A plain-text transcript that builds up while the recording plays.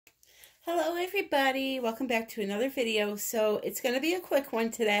Hello everybody, welcome back to another video. So it's going to be a quick one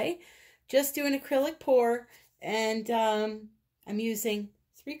today, just doing acrylic pour, and I'm using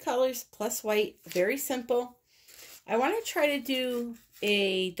 3 colors plus white, very simple. I want to try to do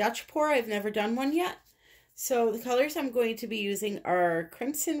a Dutch pour. I've never done one yet. So the colors I'm going to be using are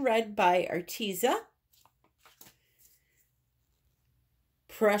Crimson Red by Arteza,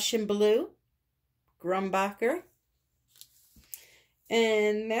 Prussian Blue, Grumbacher,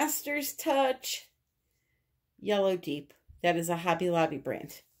 and Master's Touch Yellow Deep. That is a Hobby Lobby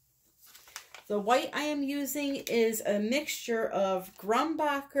brand. The white I am using is a mixture of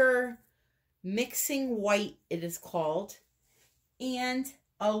Grumbacher Mixing White, it is called, and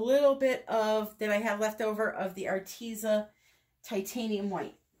a little bit of, that I have left over, of the Arteza Titanium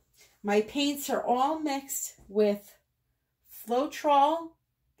White. My paints are all mixed with Floetrol,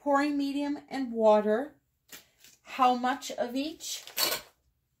 pouring medium, and water. How much of each?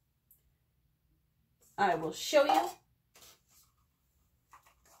 I will show you.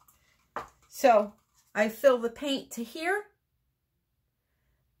 So I fill the paint to here.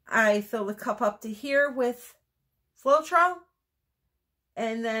 I fill the cup up to here with Floetrol,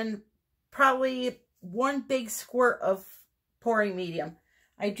 and then probably 1 big squirt of pouring medium.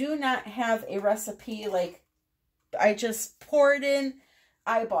 I do not have a recipe, like I just pour it in,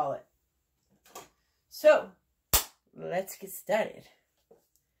 eyeball it. So let's get started.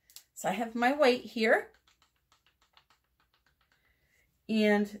 So I have my white here.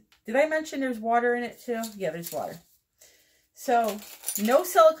 And did I mention there's water in it too? Yeah, there's water. So no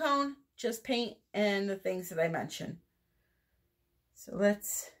silicone, just paint and the things that I mentioned. So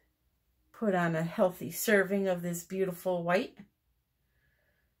let's put on a healthy serving of this beautiful white.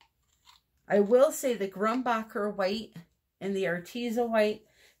 I will say the Grumbacher white and the Arteza white,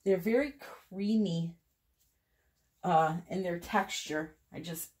 they're very creamy in their texture. I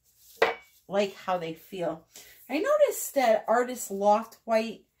just like how they feel. I noticed that Artist Loft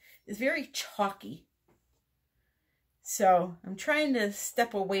white is very chalky. So I'm trying to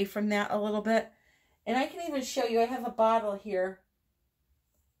step away from that a little bit. And I can even show you, I have a bottle here.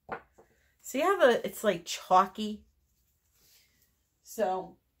 So you have it's like chalky.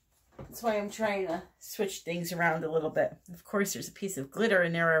 So that's why I'm trying to switch things around a little bit. Of course, there's a piece of glitter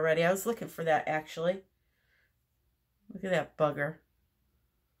in there already. I was looking for that actually. Look at that bugger.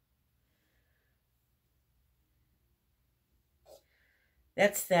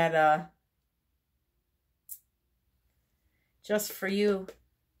 That's that, Just For You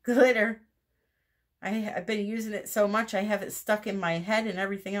glitter. I've been using it so much, I have it stuck in my head and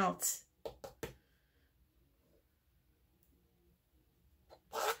everything else.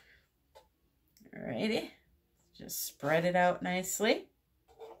 Alrighty. Just spread it out nicely.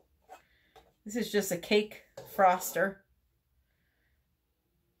 This is just a cake froster.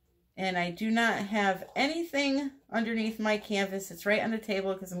 And I do not have anything underneath my canvas. It's right on the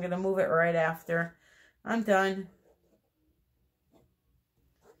table because I'm going to move it right after I'm done.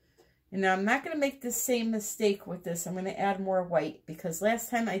 And now I'm not going to make the same mistake with this. I'm going to add more white because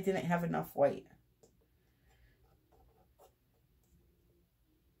last time I didn't have enough white.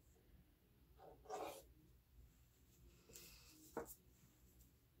 I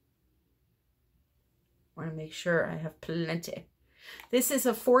want to make sure I have plenty. This is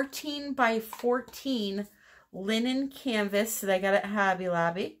a 14 by 14 linen canvas that I got at Hobby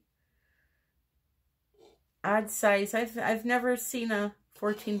Lobby. Odd size. I've never seen a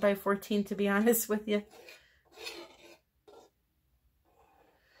 14 by 14, to be honest with you.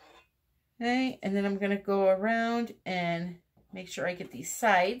 Okay, and then I'm going to go around and make sure I get these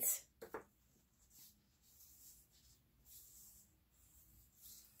sides.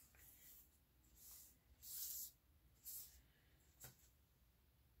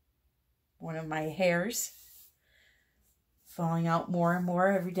 One of my hairs falling out more and more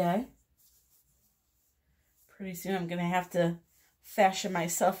every day. Pretty soon I'm going to have to fashion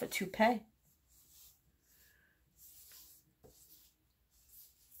myself a toupee.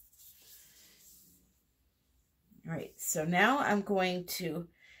 All right, so now I'm going to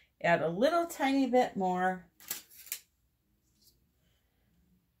add a little tiny bit more.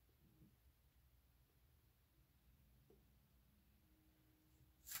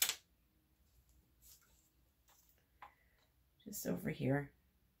 Just over here.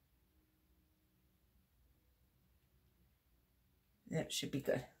 That should be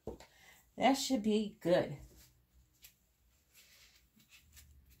good. That should be good.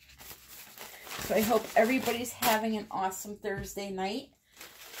 So I hope everybody's having an awesome Thursday night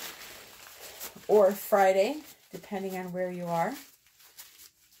or Friday, depending on where you are.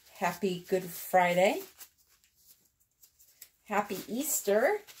 Happy Good Friday. Happy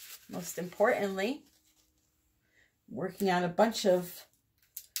Easter, most importantly. Working on a bunch of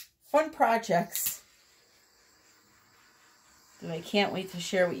fun projects that I can't wait to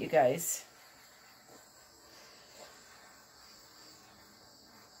share with you guys.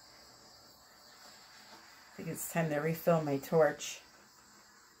 I think it's time to refill my torch.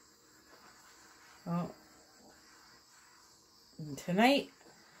 Oh. And tonight,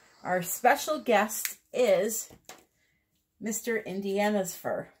 our special guest is Mr. Indiana's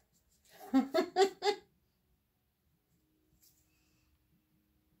Fur.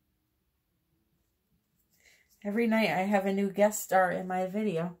 Every night I have a new guest star in my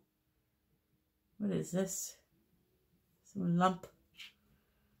video. What is this? Some lump.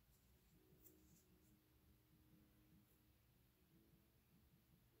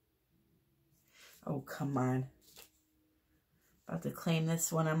 Oh, come on. About to claim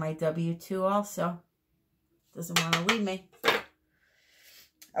this one on my W-2 also. Doesn't want to leave me.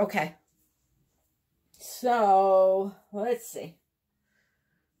 Okay. So, let's see.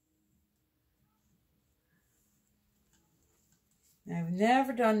 I've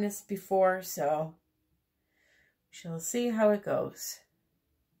never done this before, so we shall see how it goes.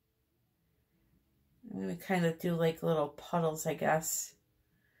 I'm going to kind of do like little puddles, I guess,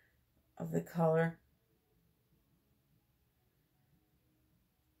 of the color.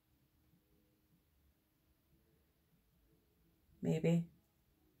 Maybe.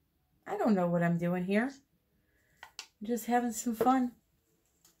 I don't know what I'm doing here. I'm just having some fun.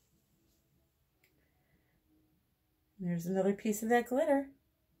 There's another piece of that glitter.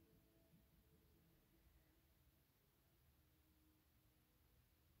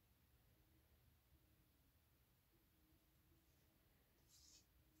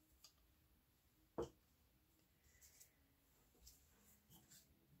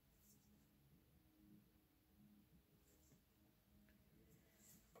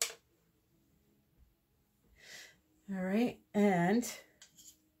 All right, and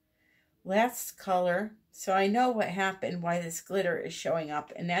last color. So I know what happened, why this glitter is showing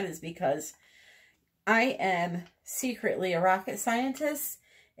up, and that is because I am secretly a rocket scientist,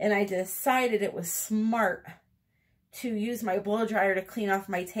 and I decided it was smart to use my blow dryer to clean off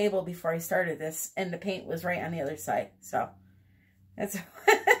my table before I started this, and the paint was right on the other side. So that's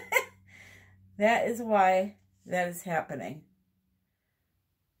that is why that is happening.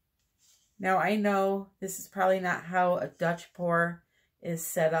 Now, I know this is probably not how a Dutch pour is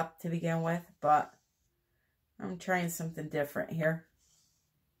set up to begin with, but I'm trying something different here.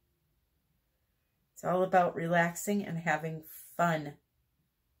 It's all about relaxing and having fun.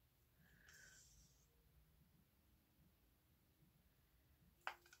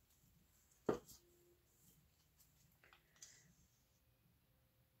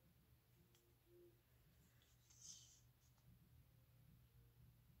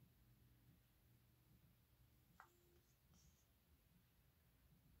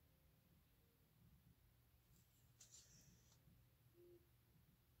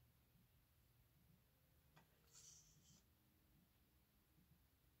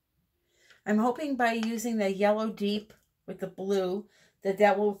 I'm hoping by using the yellow deep with the blue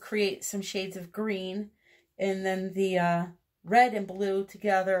that will create some shades of green, and then the red and blue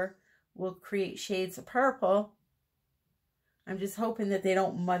together will create shades of purple. I'm just hoping that they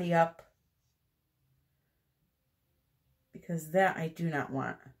don't muddy up, because that I do not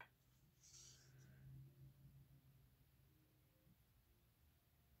want.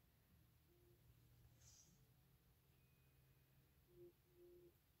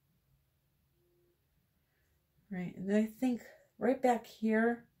 Right, and then I think right back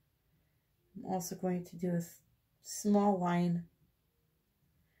here, I'm also going to do a small line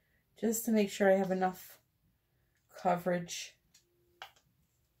just to make sure I have enough coverage.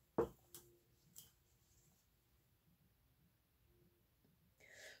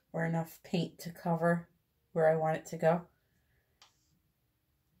 Or enough paint to cover where I want it to go.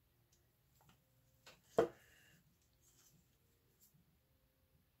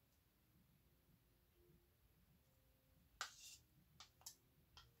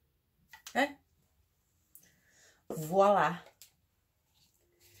 Okay. Voila.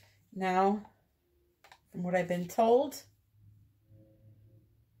 Now, from what I've been told,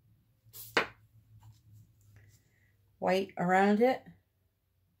 white around it.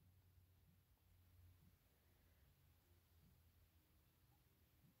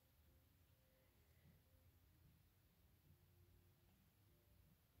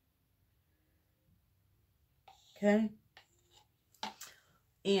 Okay.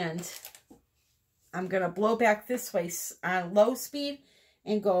 And I'm going to blow back this way on low speed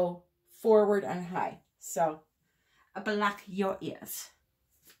and go forward on high. So block your ears.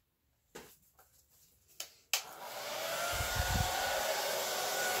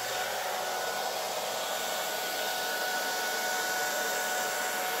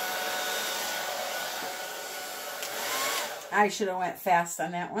 I should have went fast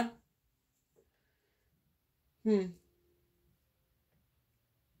on that one.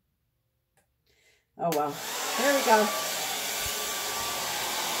 Oh well. There we go.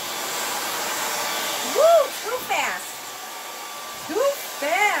 Woo! Too fast. Too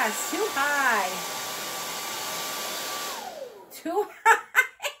fast. Too high. Too high.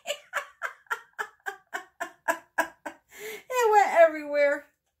 It went everywhere.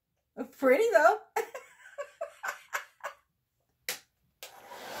 Pretty though.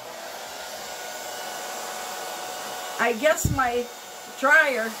 I guess my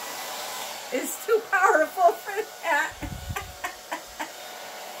dryer is too powerful for that.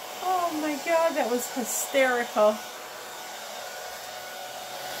 Oh my God, that was hysterical.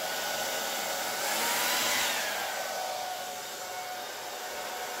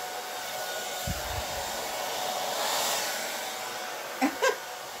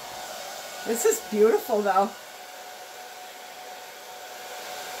 This is beautiful though.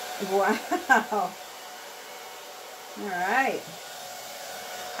 Wow. All right.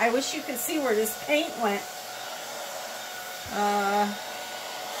 I wish you could see where this paint went. All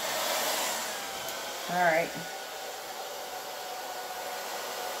right.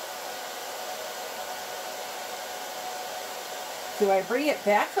 Do I bring it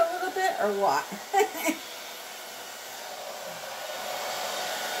back a little bit or what?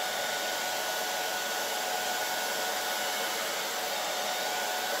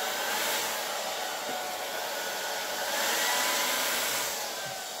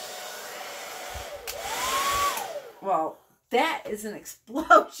 Well, that is an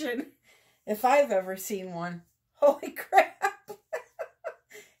explosion if I've ever seen one. Holy crap.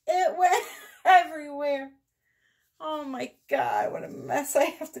 It went everywhere. Oh my God, what a mess I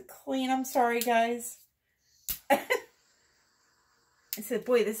have to clean. I'm sorry, guys. I said,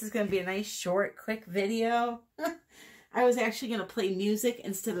 boy, this is going to be a nice, short, quick video. I was actually going to play music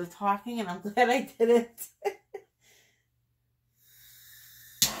instead of talking, and I'm glad I did it.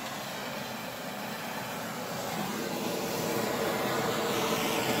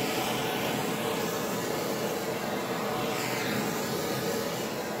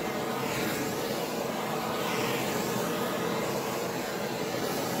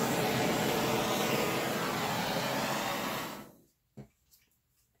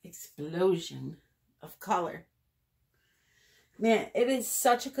 Explosion of color. Man, it is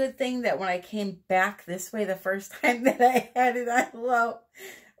such a good thing that when I came back this way the first time that I had it on low,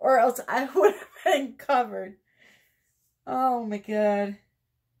 or else I would have been covered. Oh my God.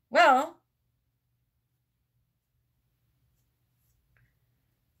 Well,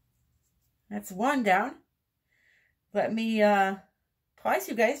 that's one down. Let me pause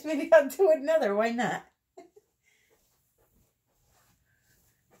you guys. Maybe I'll do another. Why not?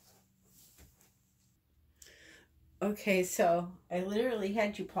 Okay, so I literally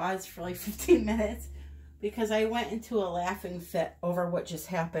had you pause for like 15 minutes because I went into a laughing fit over what just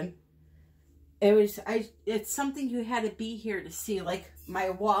happened. It's something you had to be here to see. Like,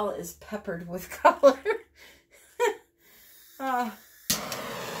 my wall is peppered with color.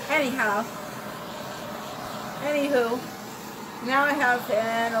 Anywho, now I have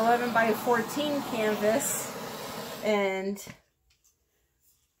an 11 by 14 canvas, and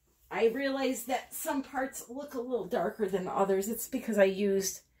I realized that some parts look a little darker than others. It's because I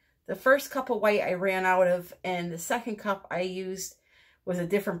used the first cup of white I ran out of, and the second cup I used was a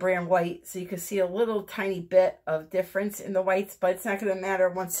different brand white. So you can see a little tiny bit of difference in the whites, but it's not going to matter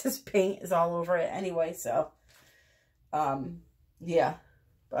once this paint is all over it anyway. So, yeah.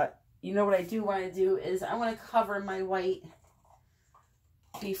 But you know what I do want to do is I want to cover my white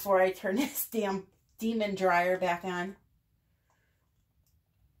before I turn this damn demon dryer back on,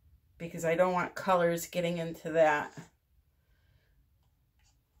 because I don't want colors getting into that.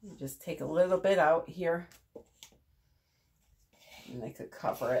 Just take a little bit out here, and I could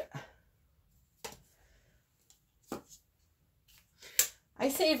cover it. I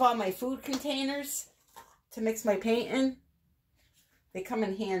save all my food containers to mix my paint in. They come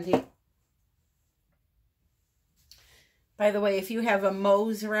in handy. By the way, if you have a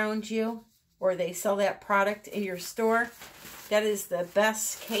Moe's around you, or they sell that product in your store, that is the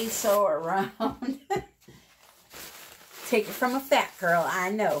best queso around. Take it from a fat girl, I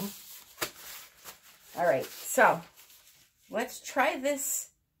know. All right, so let's try this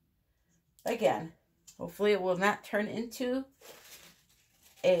again. Hopefully it will not turn into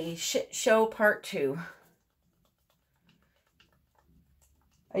a shit show part 2.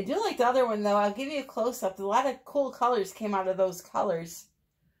 I do like the other one, though. I'll give you a close-up. A lot of cool colors came out of those colors.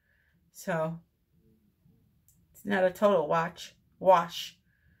 So, it's not a total wash.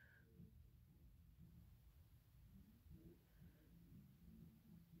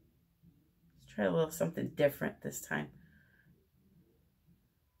 Let's try a little something different this time.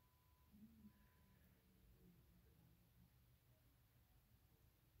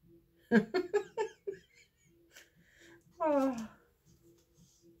 Oh.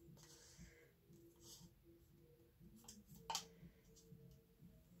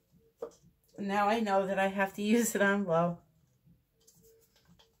 Now I know that I have to use it on low.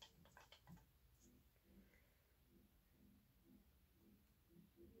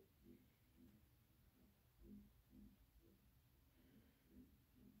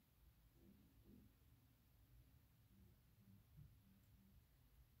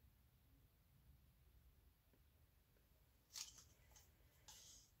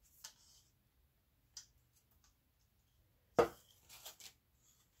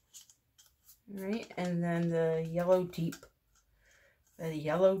 All right, and then the yellow deep. The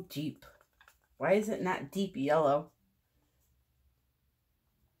yellow deep. Why is it not deep yellow?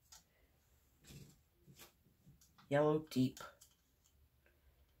 Yellow deep.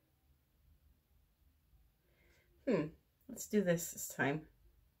 Let's do this time.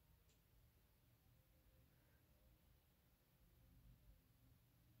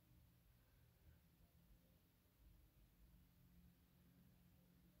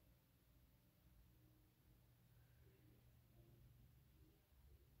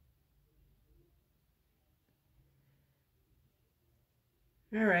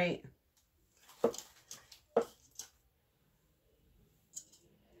 All right.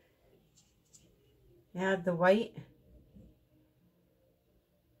 Add the white.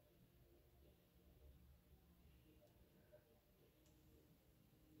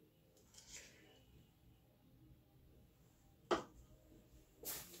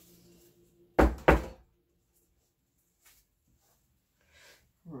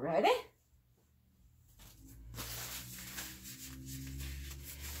 Ready?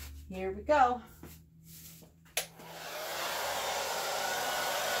 Here we go.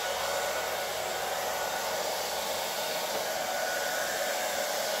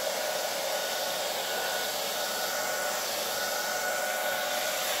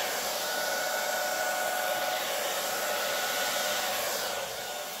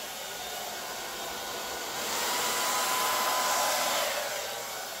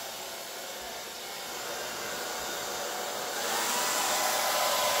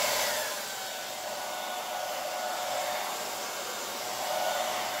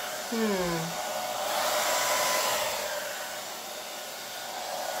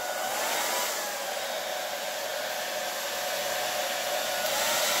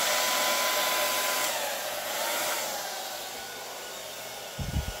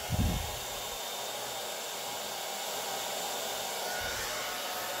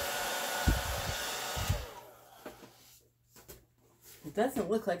 It doesn't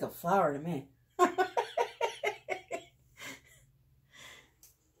look like a flower to me.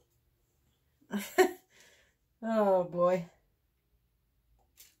 Oh boy.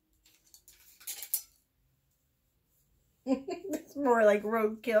 It's more like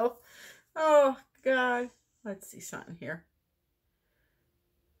roadkill. Oh God. Let's see something here.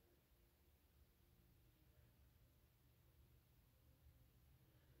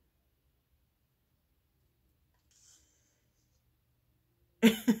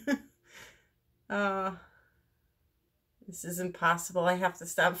 This is impossible. I have to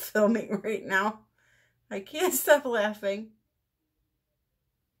stop filming right now. I can't stop laughing.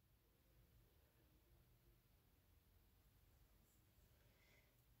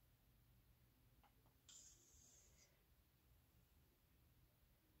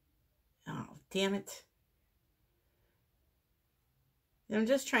 Oh, damn it. I'm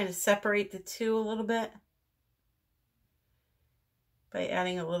just trying to separate the two a little bit by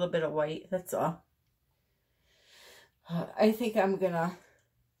adding a little bit of white. That's all. I think I'm gonna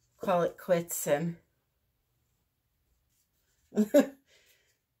call it quits and oh,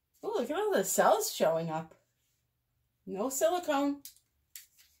 look at all the cells showing up. No silicone.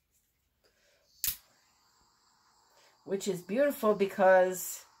 Which is beautiful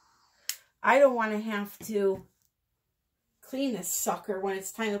because I don't want to have to clean this sucker when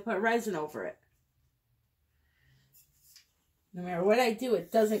it's time to put resin over it. No matter what I do, it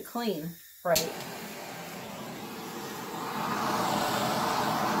doesn't clean right.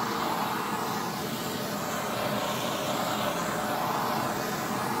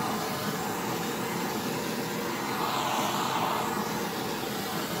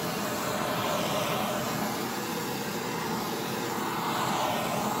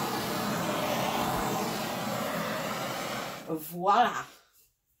 Voila.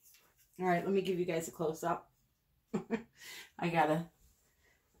 All right, let me give you guys a close-up. I gotta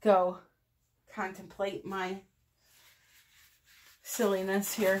go contemplate my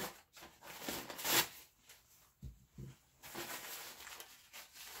silliness here.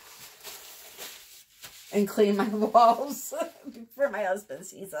 And clean my walls before my husband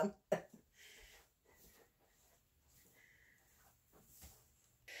sees them.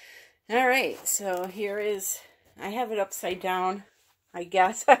 All right, so here is, I have it upside down, I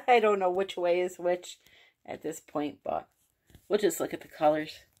guess. I don't know which way is which at this point, but we'll just look at the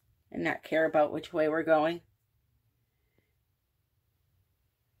colors and not care about which way we're going.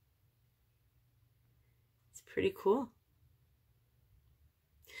 It's pretty cool.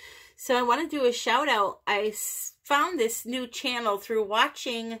 So I want to do a shout out. I found this new channel through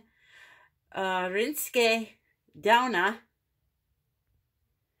watching Rinske Dauna.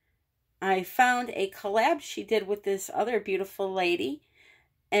 I found a collab she did with this other beautiful lady,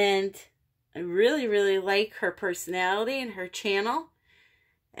 and I really, really like her personality and her channel,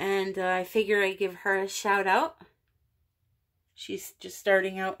 and I figure I'd give her a shout out. She's just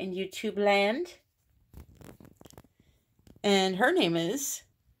starting out in YouTube land, and her name is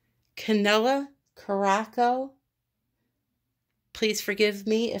Kanella Ciraco. Please forgive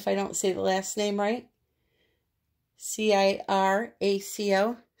me if I don't say the last name right.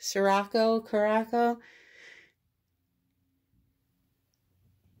 C-I-R-A-C-O. Ciraco.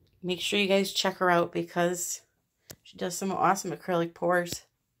 Make sure you guys check her out because she does some awesome acrylic pours.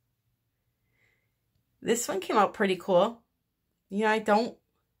 This one came out pretty cool. You know, I don't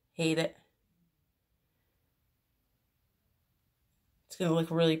hate it. It's going to look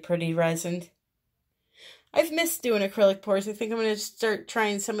really pretty resined. I've missed doing acrylic pours. I think I'm going to start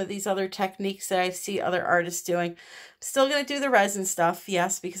trying some of these other techniques that I see other artists doing. I'm still going to do the resin stuff,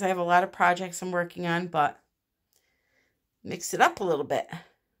 yes, because I have a lot of projects I'm working on, but mix it up a little bit.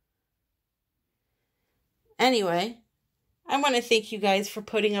 Anyway, I want to thank you guys for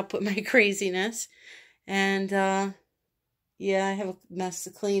putting up with my craziness. And, yeah, I have a mess to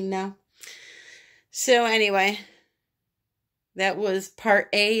clean now. So, anyway, that was part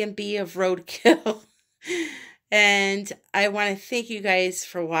A and B of Roadkill. And I want to thank you guys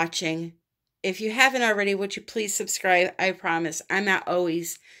for watching. If you haven't already, would you please subscribe? I promise I'm not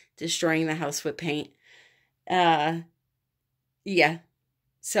always destroying the house with paint. Yeah.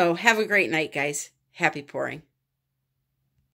 So have a great night, guys. Happy pouring.